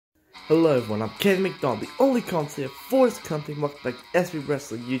Hello everyone, I'm Ken McDonald, the only content for this company. Welcome back to SME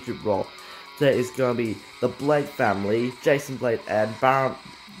Wrestling YouTube Raw. Today is going to be the Blade family, Jason Blade and Baron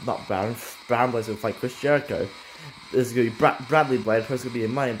Blade's going to fight Chris Jericho. This is going to be Bradley Blade, who's going to be a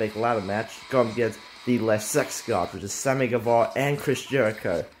Money in the Bank ladder match, going against the Les Sex Gods, which is Sammy Guevara and Chris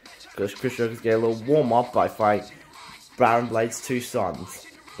Jericho. Because Chris Jericho's getting a little warm up by fighting Baron Blade's two sons.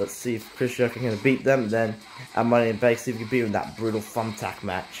 Let's see if Chris Jericho can beat them, then at Money in the Bank, see if we can beat him in that brutal thumbtack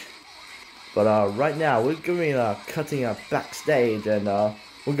match. But right now, we're going to be cutting up backstage, and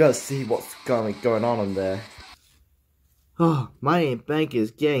we're going to see what's going on in there. Oh, Money in the Bank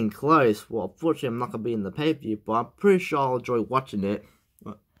is getting close. Well, unfortunately, I'm not going to be in the pay-per-view, but I'm pretty sure I'll enjoy watching it.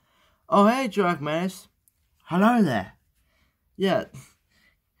 Oh, hey, Dragmas. Hello there. Yeah.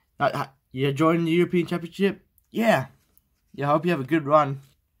 You enjoying the European Championship? Yeah. Yeah, I hope you have a good run.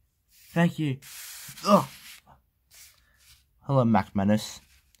 Thank you. Oh. Hello, Mac Menace.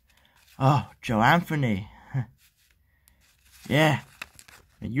 Oh, Joe Anthony. Yeah.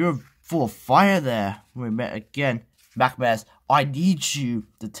 You're full of fire there. We met again. MacMass, I need you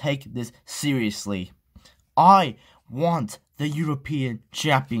to take this seriously. I want the European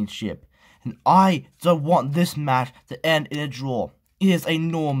Championship. And I don't want this match to end in a draw. It is a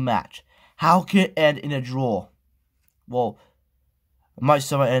normal match. How can it end in a draw? Well, it might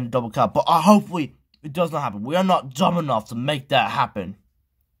still end in a double count, but hopefully it does not happen. We are not dumb enough to make that happen.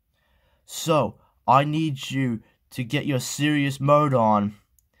 So, I need you to get your serious mode on,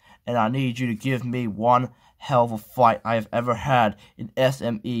 and I need you to give me one hell of a fight I have ever had in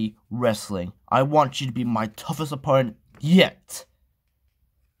SME wrestling. I want you to be my toughest opponent yet.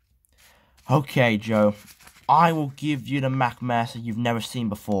 Okay, Joe, I will give you the Mac Master you've never seen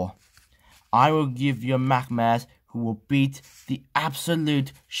before. I will give you a Mac Master who will beat the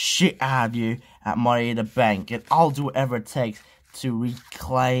absolute shit out of you at Money in the Bank, and I'll do whatever it takes to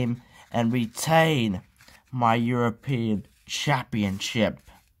reclaim and retain my European Championship.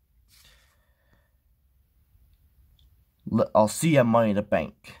 I'll see you at Money in the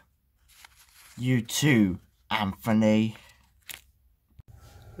Bank. You too, Anthony.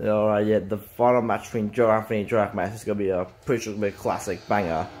 Alright, yeah, the final match between Joe Anthony and Dragmas is going to be a pretty sure a classic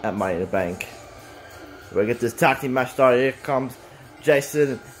banger at Money in the Bank. We'll get this tag team match started. Here comes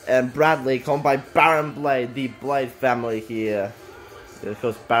Jason and Bradley, come by Baron Blade, the Blade family here. Of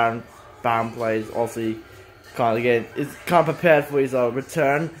course, Baron Blade is also kind of prepared for his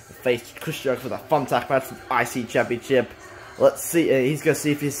return. Face Chris Jericho for the thumbtack match for the IC Championship. Let's see, he's going to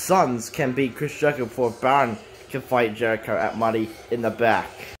see if his sons can beat Chris Jericho before Baron can fight Jericho at Money in the Bank.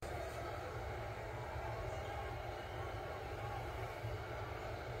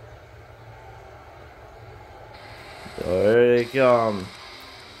 So here they come.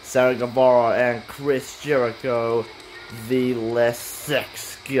 Sammy Guevara and Chris Jericho, the Les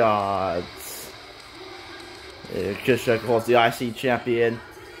Sex Gods. Chris Jericho holds the IC champion.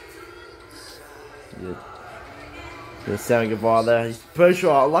 There's Sammy Guevara there. He's pretty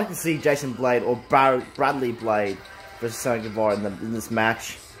sure I'd like to see Jason Blade or Bradley Blade versus Sammy Guevara in this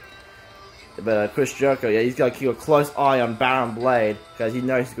match. But Chris Jericho, yeah, he's got to keep a close eye on Baron Blade because he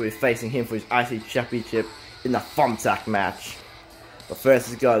knows he's going to be facing him for his IC championship in the thumbtack match. But first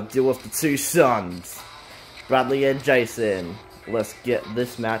he's got to deal with the two sons, Bradley and Jason. Let's get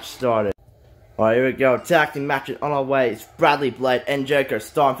this match started. Alright, here we go. Tag team match on our way. It's Bradley Blade and Jericho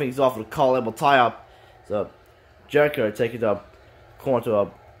starting things off with a collar tie-up. So, Jericho taking the corner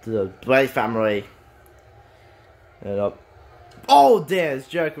to the Blade family. And oh, damn,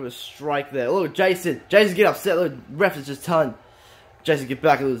 Jericho was strike there. Look, Jason get upset. Look, ref is just telling Jason get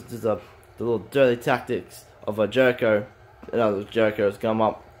back. It was just the little dirty tactics of Jericho. Jericho's come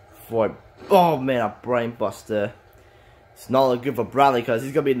up for it. Oh, man, a brain buster. It's not looking good for Bradley because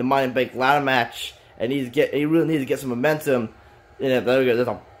he's going to be in the Money in the Bank ladder match. And he really needs to get some momentum in it. There we go. There's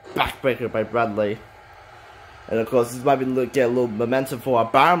a backbreaker by Bradley. And of course, this might be get a little momentum for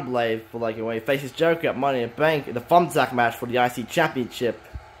Baron Blade for when he faces Jericho at Money in the Bank in the thumbtack match for the IC Championship.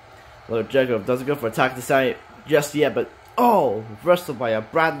 Look, Jericho doesn't go for attack to Sammy just yet, but oh, reversal by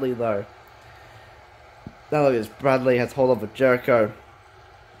Bradley though. Now look at this, Bradley has hold of Jericho.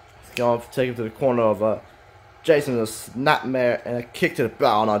 He's going to take him to the corner of Jason with a snapmare and a kick to the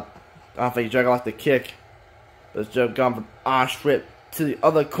bow. I don't think Jericho likes the kick, but Jericho gone from arse rip to the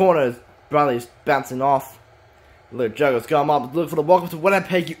other corner. Bradley's bouncing off. Look, Jericho's going up, look for the welcome to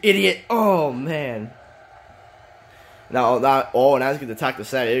Winnipeg, you idiot! Oh man! Now he's going to attack the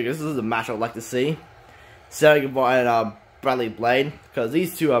Sammy. This is a match I'd like to see. Sammy Guevara and Bradley Blade, because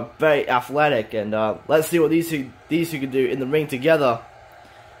these two are very athletic, and let's see what these two can do in the ring together.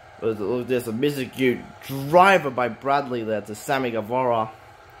 There's a Mizuki driver by Bradley there to Sammy Guevara.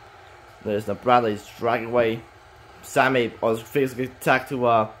 There's the Bradley's dragging away Sammy. I was physically attack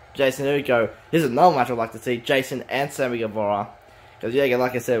to Jason. Here we go. Here's another match I'd like to see: Jason and Sammy Guevara. Because yeah,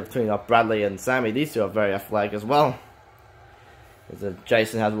 like I said, between Bradley and Sammy, these two are very athletic as well.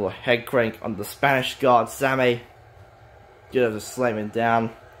 Jason has a little head crank on the Spanish guard Sammy. Judas just slamming down.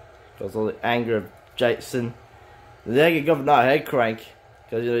 Because all the anger of Jason. And then he got another head crank.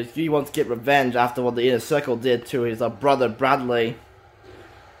 Because he wants to get revenge after what the Inner Circle did to his brother Bradley.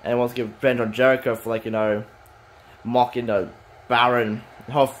 And wants to get revenge on Jericho for, like, mocking the Baron.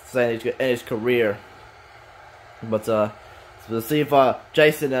 Saying he's going to end his career. But, so we'll see if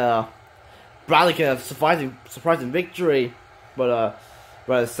Jason Bradley can have a surprising victory. But,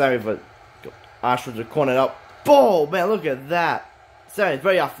 Sammy, but Ashford's are cornered up. Boom! Man, look at that. Sammy's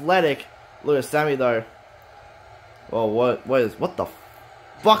very athletic. Look at Sammy, though. Oh, what the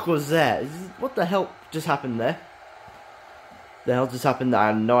fuck was that? What the hell just happened there? The hell just happened? I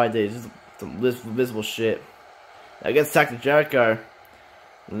have no idea. It's just some visible shit. Now gets attacked to Jericho.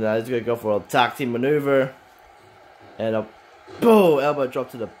 And he's gonna go for a tag team maneuver. And a boom! Elbow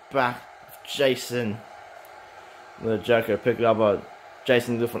drop to the back of Jason. And Jericho picked up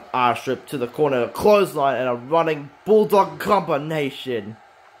Jason with an R strip to the corner, a clothesline, and a running bulldog combination.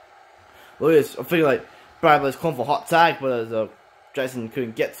 Look at this. I feel like Bradley's calling for hot tag, but Jason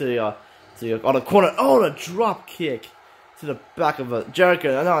couldn't get to the on the corner. Oh, the drop kick to the back of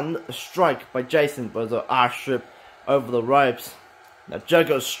Jericho. And a strike by Jason, but the R strip over the ropes. Now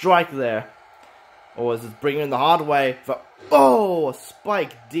Jericho's strike there. Or is it bringing in the hard way for a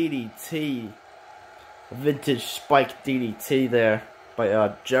spike DDT. A vintage spike DDT there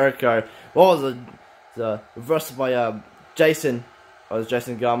by Jericho. What was the reversal by Jason? Or was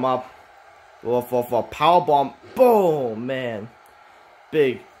Jason going up? For a power bomb. Boom, man.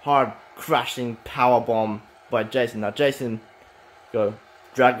 Big, hard, crashing power bomb by Jason. Now Jason go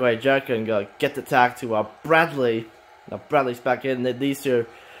drag away Jericho and go get the tag to Bradley. Now Bradley's back in. These two,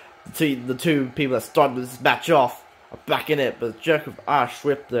 the two people that started this match off are back in it. But Jericho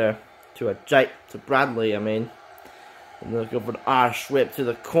whip there to Bradley. I mean, and they'll go for an whip to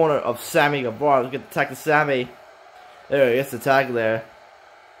the corner of Sammy Guevara. Look at the tag to Sammy. There he gets the tag there.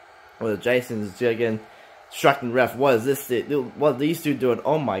 Well, Jason's again distracting ref. What is this? What are these two doing?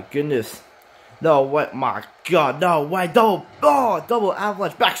 Oh my goodness! No way! My God! No way! Double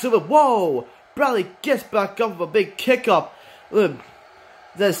avalanche back super. Whoa! Bradley gets back up with a big kick up. Look,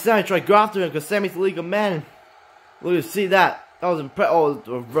 then Sammy tried to go after him because Sammy's the legal man. Look, see that? That was impressive. Oh, it was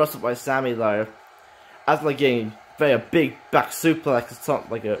reversed by Sammy though. After like getting a big back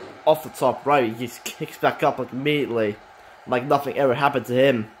suplex, like off the top right, he just kicks back up like immediately, like nothing ever happened to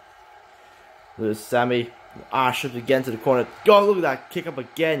him. There's Sammy, shift again to the corner. Go, look at that, kick up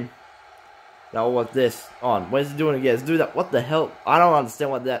again. Now what's this on? What is he doing again? Let's do that. What the hell? I don't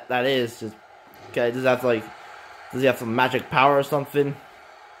understand what that is. Just okay, does he have some magic power or something?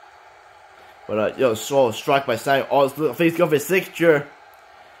 But strike by Sammy. Oh, he's going for his signature.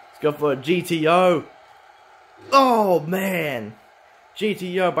 Let's go for a GTO. Oh man,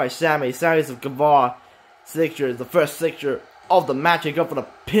 GTO by Sammy. Sammy's of Guevara signature is the first signature of the match. He go for the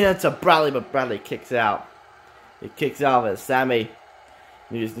pin to Bradley, but Bradley kicks out. He kicks out of it. Sammy,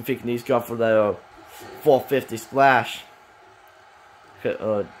 he's thinking he's going for the 450 splash.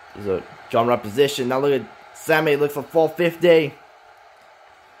 There's a jump right position. Now look at Sammy. Look for 450. He's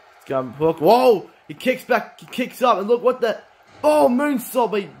going hook. Whoa! He kicks back. He kicks up. And look what the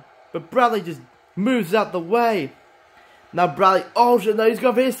moonsault. But Bradley just moves out the way. Now Bradley. Oh shit! No, he's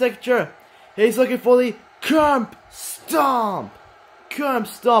going for his signature. He's looking for the curb stomp. Curb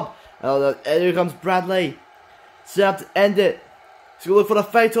stomp. And here comes Bradley. Set up to end it. He's going to look for the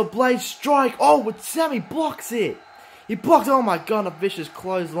fatal blade strike. Oh, but Sammy blocks it. He blocks it. Oh my God, a vicious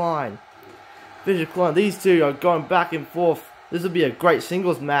clothesline. Vicious clothesline. These two are going back and forth. This will be a great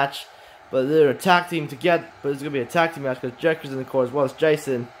singles match. But they're a tag team together. But it's going to be a tag team match because Jericho's in the corner as well as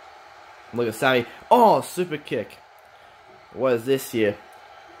Jason. Look at Sammy. Oh, super kick. What is this here?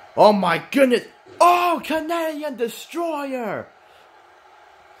 Oh my goodness. Oh, Canadian Destroyer.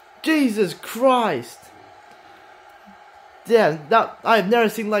 Jesus Christ. Yeah, I've never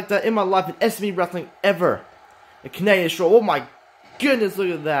seen like that in my life in SME wrestling ever. A Canadian Destroyer. Oh my goodness, look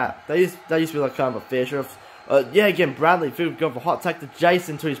at that. That used to be like kind of a finisher. Yeah, again, Bradley going for hot tag to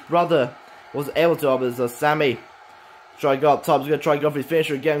Jason to his brother. Wasn't able to, but it's Sammy. Try to go up top. He's going to try to go for his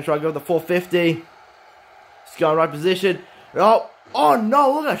finisher again. Try to go for the 450. He's got in the right position. Oh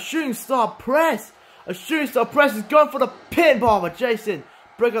no, look at a shooting star press. A shooting star press is going for the pinball, but Jason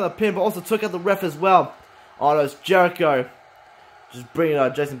broke out the pinball. Also took out the ref as well. Oh, no, it's Jericho. Just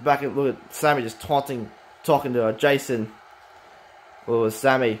bringing Jason back and look at Sammy just talking to Jason. Look at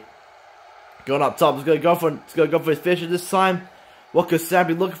Sammy. Going up top. He's gonna go for his finisher this time. What could Sam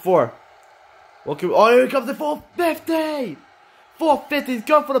be looking for? Oh, here comes the 450! 450, he's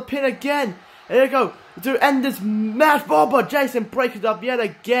going for the pin again. And here we go, to end this match. Oh, but Jason breaks it up yet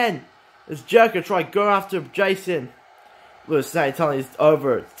again. This Jericho trying to go after Jason. Look at Sam telling he's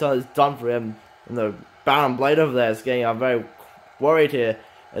over, telling it's done for him. And the Baron Blade over there is getting very worried here.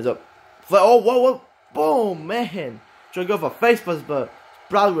 There's a, oh, whoa, boom, man. Trying to go for face buzz, but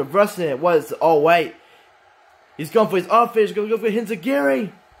Bradley reversing it. What is, oh, wait. He's going for his own finish, he's going to go for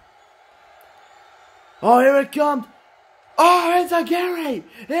Hinzagiri. Oh, here it comes. Oh,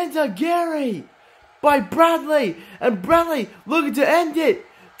 Hinzagiri by Bradley. And Bradley looking to end it.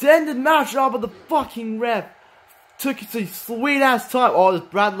 To end the match off, but the fucking ref took some sweet ass time. Oh, it's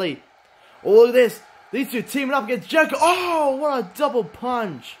Bradley. Oh, look at this. These two teaming up against Jericho. Oh, what a double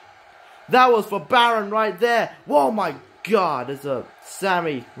punch. That was for Baron right there. Oh my god. There's a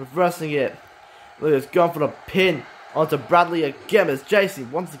Sammy reversing it. Look, it's going for the pin onto Bradley again. As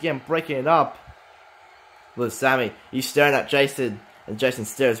Jason once again breaking it up. Look at Sammy. He's staring at Jason. And Jason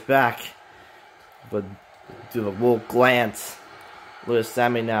stares back. But do the wolf glance. Look at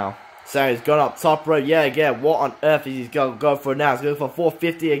Sammy now. Sammy's gone up top rope. Yeah, again. What on earth is he going to go for now? He's going for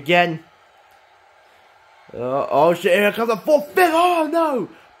 450 again. Oh shit. Here comes a 450. Oh no.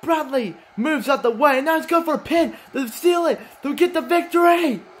 Bradley moves out the way. And now he's going for a pin. They'll steal it. They'll get the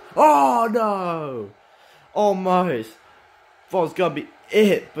victory. Oh no. Almost. Thought it was going to be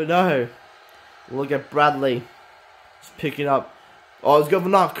it. But no. Look at Bradley. He's picking up. Oh, he's going for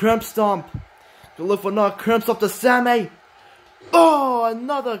another crimp stomp. Gonna look for another crimp stomp to Sammy. Oh,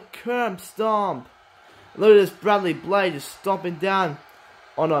 another crimp stomp. Look at this Bradley Blade just stomping down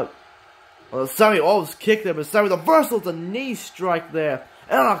on a Sammy. Oh, it's kicked there, but Sammy the reversal, the knee strike there.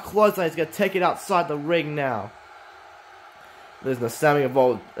 And on a clothesline, he's gonna take it outside the ring now. There's no Sammy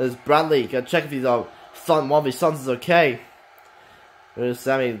involved. There's Bradley. Gotta check if he's one of his sons is okay. There's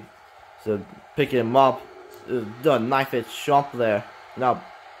Sammy. So picking him up. Do a knife edge chomp there. Now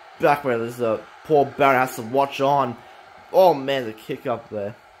back where there's a poor Baron has to watch on. Oh man, the kick up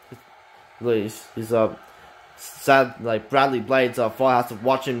there. He's sad, like Bradley Blades has to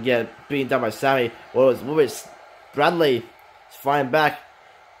watch him get beaten down by Sammy. It's Bradley. He's fighting back.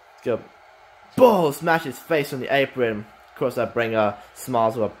 He's gonna boom, smash his face on the apron. Of course that bring a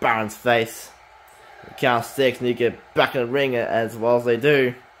smile to a Baron's face. Count 6 and you get back in the ring as well as they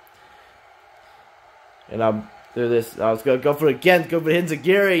do. And I'll do this. I was gonna go for it again, go for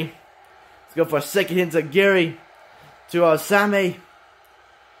Hinzagiri. Let's go for a second Hinzagiri to Sammy.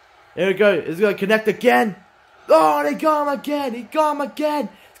 Here we go. He's gonna connect again. Oh, they got him again. He got him again.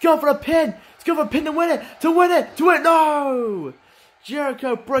 He's going for a pin. He's going for a pin to win it. To win it. No!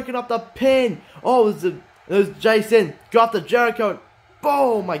 Jericho breaking up the pin. Oh, it was Jason. Got the Jericho.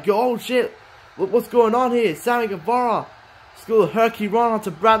 Oh my god. Oh shit. What's going on here? Sammy Guevara. School Herky run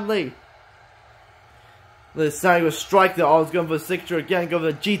onto Bradley. Sammy was strike there. I was going for a signature again. Go for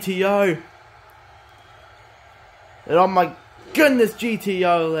the GTO. And oh my goodness,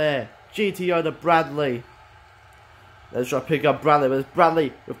 GTO there. GTO to Bradley. Let's try to pick up Bradley. But it's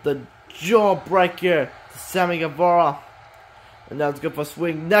Bradley with the jawbreaker to Sammy Guevara. And now it's good for a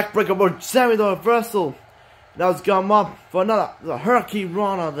swing neck breaker. But Sammy the reversal. Now it's gone up for another Herky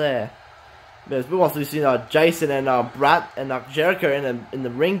runner there. But we also seen Jason and Brad and Jericho in the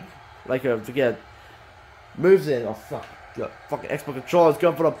ring. Like to get moves in. Oh fuck. Fucking Xbox controller is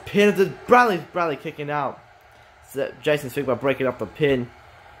going for the pin. It's Bradley kicking out. So Jason's thinking about breaking up the pin.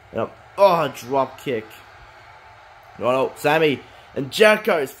 Oh, drop kick. No, Sammy and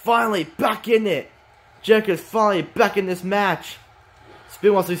Jericho is finally back in it. Jericho is finally back in this match. It's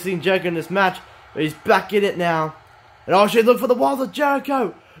been once we've seen Jericho in this match, but he's back in it now. And oh shit, look for the walls of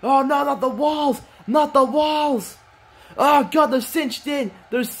Jericho. Oh no, not the walls. Not the walls. Oh god, they're cinched in.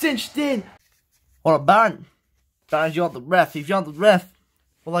 They're cinched in. Hold on, Baron. Baron's yelling at the ref. He's yelling at the ref.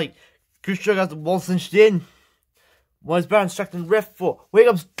 But like, Chris Jericho has the walls cinched in. What is Baron instructing the ref for? Wait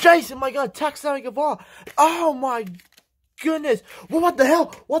up, Jason, my god, attack Sammy Guevara. Oh my goodness. Well, what the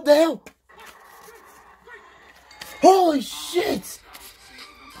hell? What the hell? Holy shit.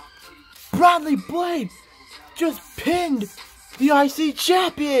 Bradley Blade just pinned the IC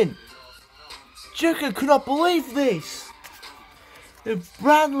champion. Jericho could not believe this. And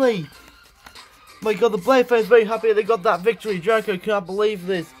Bradley. My god, the Blade fans very happy they got that victory. Jericho cannot believe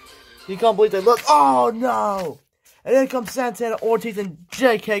this. He can't believe they look. Oh no. And then comes Santana, Ortiz, and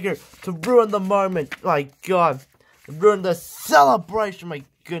Jake Hager to ruin the moment. My god. Ruin the celebration. My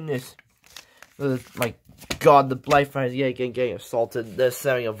goodness. My god, the Blade fans getting assaulted. They're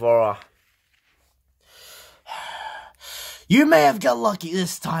Sammy Guevara. You may have got lucky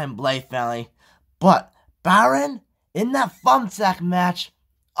this time, Blade family, but Baron, in that thumbtack match,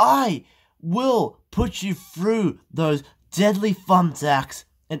 I will put you through those deadly thumbtacks,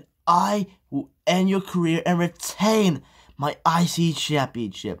 and I will end your career and retain my IC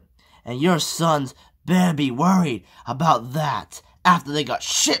championship. And your sons better be worried about that after they got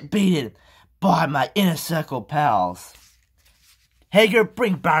shit beaten by my Inner Circle pals. Hager,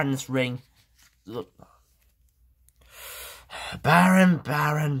 bring Baron in this ring. Look. Baron.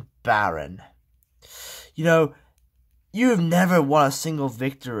 You know, you've never won a single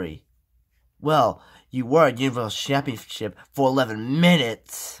victory. Well, you were in Universal Championship for 11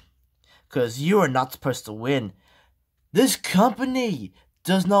 minutes. Because you are not supposed to win. This company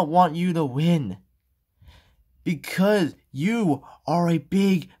does not want you to win. Because you are a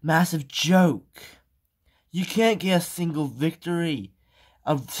big, massive joke. You can't get a single victory.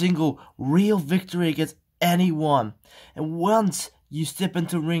 A single real victory against anyone. And once you step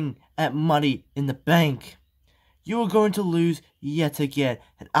into ring at Money in the Bank, you are going to lose yet again.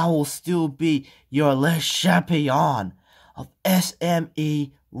 And I will still be your Le Champion of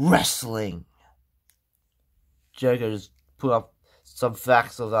SME Wrestling. Jericho just put up some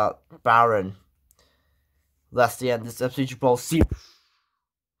facts about Baron. That's the end of this episode. You see.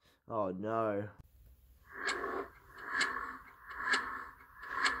 Oh no.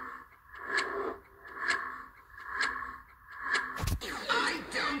 I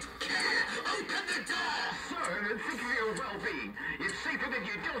don't care. Open the door. Sir, think of your well-being. It's safer that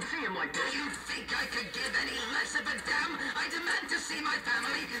you don't see him like this. Do you think I could give any less of a damn? I demand to see my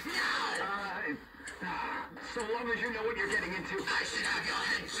family now. So long as you know what you're getting into. I should have your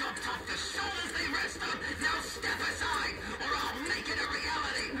head chopped off the shoulders they rest on. Now step aside, or I'll make it a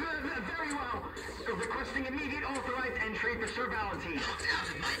reality. Very well. Requesting immediate authorized entry for Sir Valentine. Locked out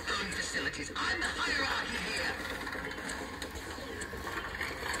of my own facilities. I'm the hierarchy here.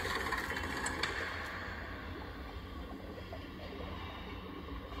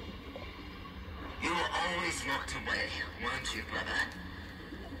 You were always locked away, weren't you, brother?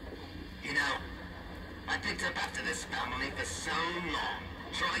 You know, I picked up after this family for so long,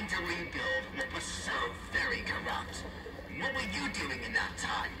 trying to rebuild what was so very corrupt. What were you doing in that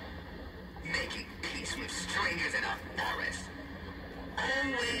time? Making peace with strangers in a forest.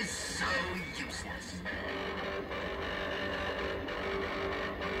 Always so useless.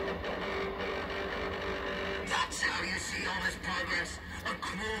 That's how you see all this progress? A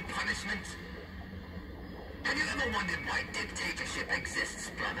cruel punishment? Have you ever wondered why dictatorship exists,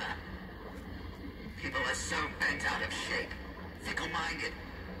 brother? People are so bent out of shape, fickle-minded.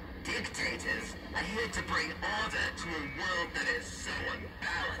 Dictators are here to bring order to a world that is so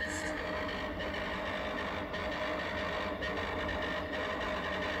unbalanced.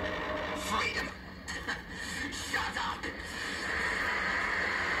 Freedom. Shut up.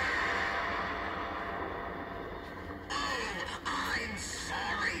 Oh, I'm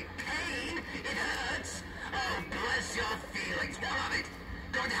sorry. Pain? It hurts. Oh, bless your feelings. What of it?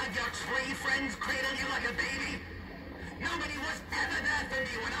 Going to have your tree friends cradle you like a baby? Nobody was ever there for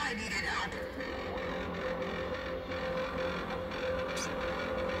me when I needed help.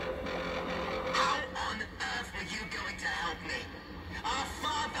 How on earth were you going to help me? Our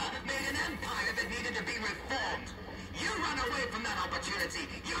father made an empire that needed to be reformed. You ran away from that opportunity.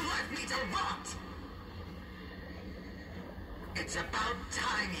 You left me to rot. It's about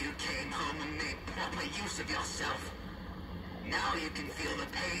time you came home and made proper use of yourself. Now you can feel the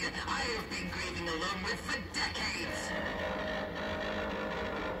pain I have been grieving alone with for decades.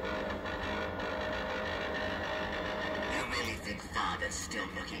 You really think Father's still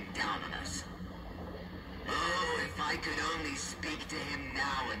looking down on us? Oh, if I could only speak to him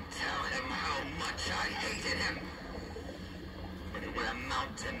now and tell him how much I hated him. But it would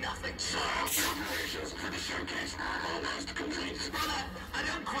amount to nothing. So, congratulations for the showcase. Almost complete. Brother, I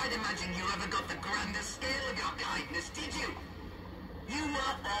don't quite imagine you ever got the grander scale of your kindness, did you? You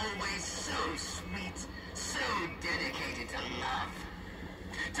were always so sweet, so dedicated to love.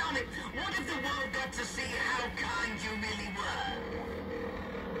 Tell me, what if the world got to see how kind you really were?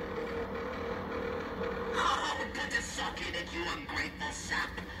 Oh, put a sock in it, you ungrateful sap.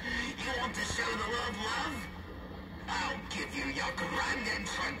 You want to show the world love? I'll give you your grand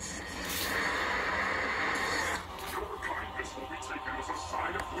entrance. Your kindness will be taken as a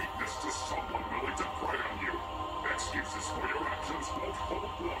sign of weakness to someone willing to prey on you. Excuses for your actions won't hold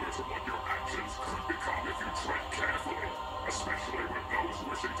water to what your actions could become if you tread carefully, especially with those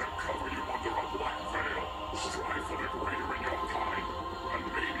wishing to cover you under a black veil. Strive for the greater in your kind, and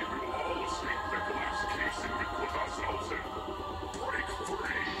maybe we will all escape the glass casing we put ourselves in. Break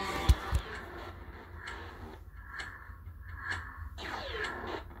free.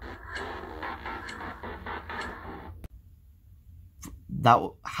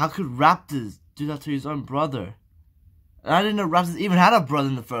 How could Raptors do that to his own brother? And I didn't know Raptors even had a brother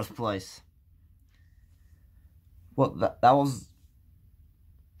in the first place. Well, that was...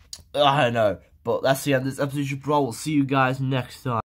 I don't know. But that's the end of this episode, bro. We'll see you guys next time.